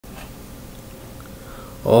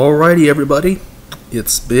Alrighty, everybody.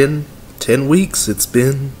 It's been 10 weeks. It's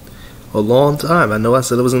been a long time. I know I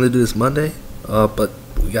said I was going to do this Monday, but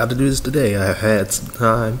we got to do this today. I have had some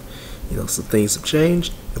time. Some things have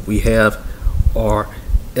changed. We have our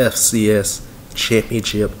FCS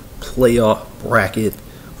championship playoff bracket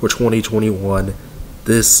for 2021.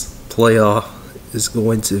 This playoff is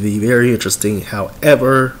going to be very interesting.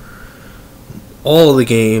 However, all the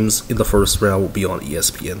games in the first round will be on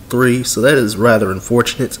ESPN3, so that is rather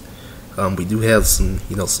unfortunate. We do have some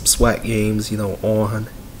SWAC games, on,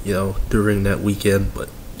 during that weekend, but,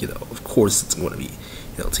 of course it's going to be,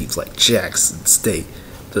 teams like Jackson State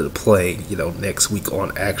that are playing, next week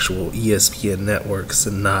on actual ESPN networks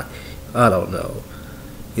and not, I don't know,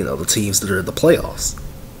 the teams that are in the playoffs.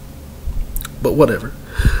 But whatever.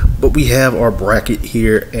 But we have our bracket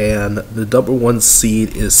here, and the number one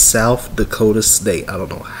seed is South Dakota State. I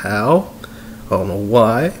don't know how, I don't know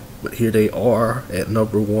why, but here they are at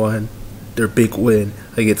number one. Their big win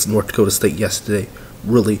against North Dakota State yesterday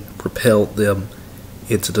really propelled them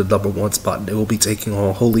into the number one spot. They will be taking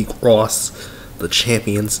on Holy Cross, the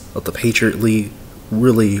champions of the Patriot League.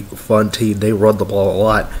 Really fun team. They run the ball a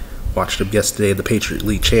lot. Watched them yesterday in the Patriot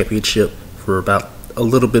League Championship for about a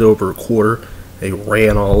little bit over a quarter. They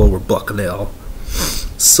ran all over Bucknell.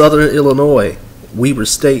 Southern Illinois, Weber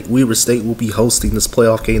State. Weber State will be hosting this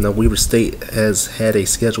playoff game. Now, Weber State has had a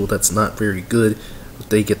schedule that's not very good. If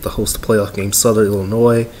they get to host the playoff game, Southern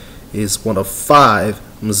Illinois is one of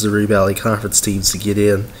 5 Missouri Valley Conference teams to get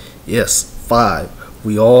in. Yes, 5.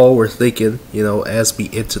 We all were thinking, as we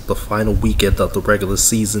entered the final weekend of the regular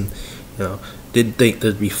season, didn't think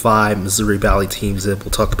there'd be 5 Missouri Valley teams, and we'll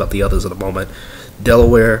talk about the others in a moment.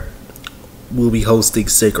 Delaware will be hosting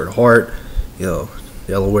Sacred Heart.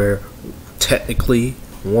 Delaware technically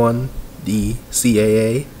won the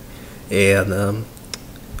CAA, and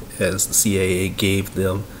as the CAA gave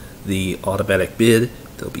them the automatic bid,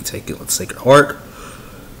 they'll be taking on Sacred Heart,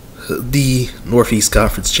 the Northeast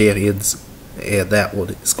Conference champions, and that one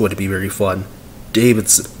is going to be very fun.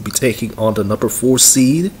 Davidson will be taking on the number 4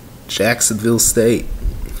 seed, Jacksonville State.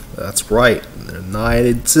 That's right, they're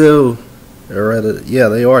 9-2.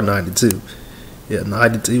 They are 9-2. Yeah,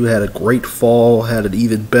 9-2, had a great fall, had an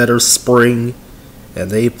even better spring,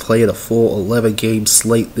 and they played a full 11-game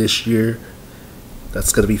slate this year.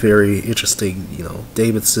 That's going to be very interesting.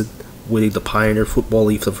 Davidson winning the Pioneer Football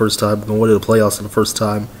League for the first time, going to the playoffs for the first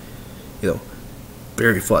time.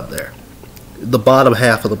 Very fun there. The bottom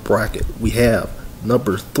half of the bracket, we have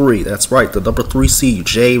number 3. That's right, the number 3 seed,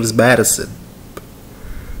 James Madison.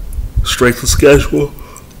 Strength of schedule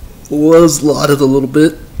was lauded a little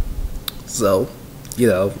bit. So,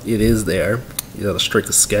 it is there. The strength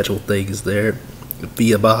of schedule thing is there.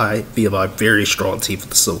 VMI, very strong team for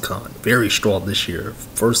the SoCon. Very strong this year.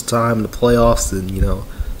 First time in the playoffs in,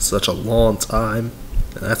 such a long time.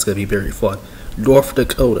 And that's going to be very fun. North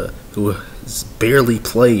Dakota, who has barely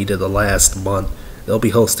played in the last month, they'll be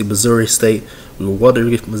hosting Missouri State. We were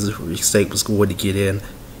wondering if Missouri State was going to get in.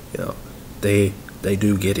 They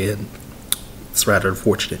do get in. It's rather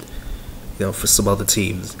unfortunate. For some other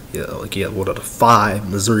teams, again, one of the 5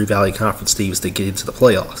 Missouri Valley Conference teams that get into the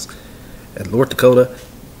playoffs. And North Dakota,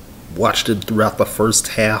 watched it throughout the first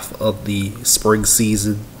half of the spring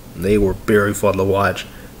season. They were very fun to watch.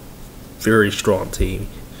 Very strong team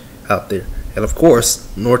out there. And of course,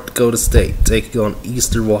 North Dakota State taking on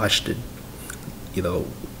Eastern Washington.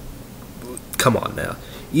 Come on now.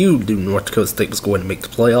 You knew North Dakota State was going to make the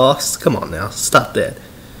playoffs. Come on now, stop that.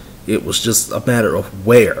 It was just a matter of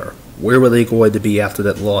where. Where were they going to be after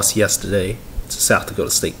that loss yesterday to South Dakota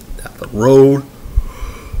State? Down the road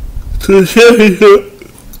to the championship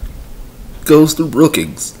goes through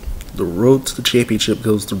Brookings. The road to the championship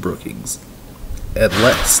goes through Brookings. And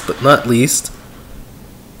last but not least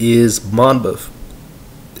is Monmouth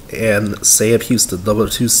and Sam Houston, number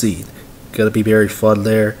 2 seed. Gonna be very fun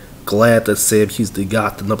there. Glad that Sam Houston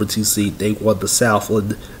got the number 2 seed. They won the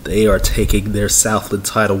Southland. They are taking their Southland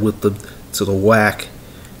title with them to the WAC.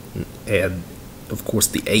 And, of course,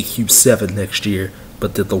 the AQ7 next year,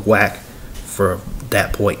 but then the WAC from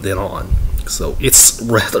that point then on. So it's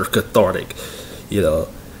rather cathartic,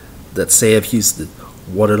 that Sam Houston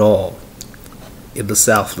won it all in the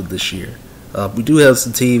Southland this year. We do have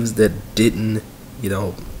some teams that didn't,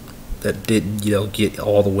 get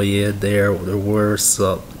all the way in there. There were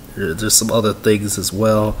there's some other things as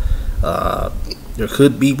well. There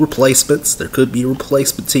could be replacements. There could be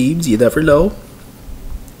replacement teams. You never know.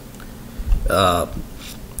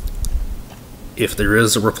 If there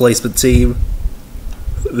is a replacement team,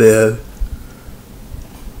 then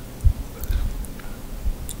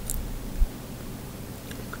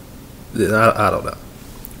I don't know.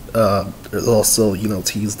 There's also,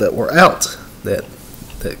 teams that were out that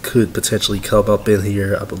could potentially come up in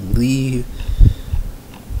here. I believe.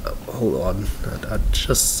 Hold on, I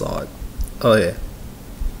just saw it. Oh yeah,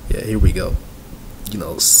 here we go.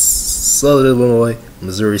 Southern Illinois,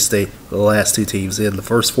 Missouri State, the last two teams in. The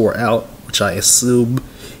first four out, which I assume,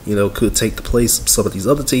 could take the place of some of these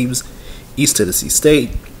other teams. East Tennessee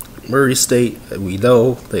State, Murray State, we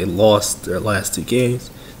know they lost their last two games.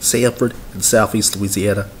 Samford and Southeast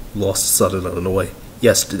Louisiana lost to Southern Illinois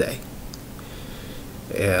yesterday.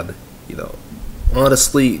 And,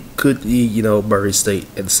 honestly, could be, Murray State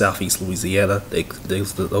and Southeast Louisiana.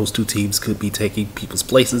 Those two teams could be taking people's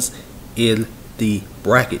places in the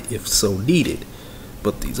bracket if so needed.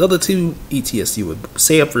 But these other two, ETSU and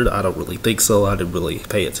Samford, I don't really think so. I didn't really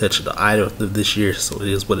pay attention to either of them this year, so it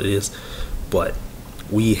is what it is. But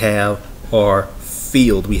we have our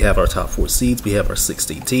field. We have our top 4 seeds. We have our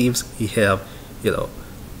 16 teams. We have,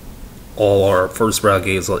 all our first round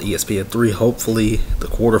games on ESPN3. Hopefully, the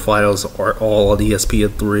quarterfinals are all on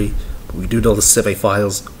ESPN3. But we do know the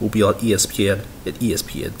semifinals will be on ESPN and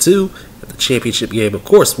ESPN2. And the championship game, of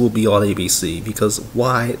course, will be on ABC. Because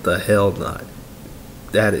why the hell not?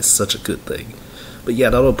 That is such a good thing. But yeah,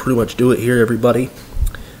 that'll pretty much do it here, everybody.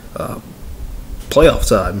 Playoff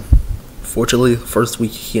time. Fortunately, the first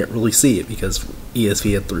week you can't really see it because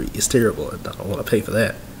ESPN3 is terrible and I don't want to pay for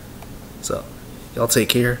that. So, y'all take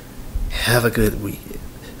care. Have a good weekend.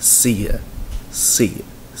 See ya. See ya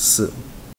soon.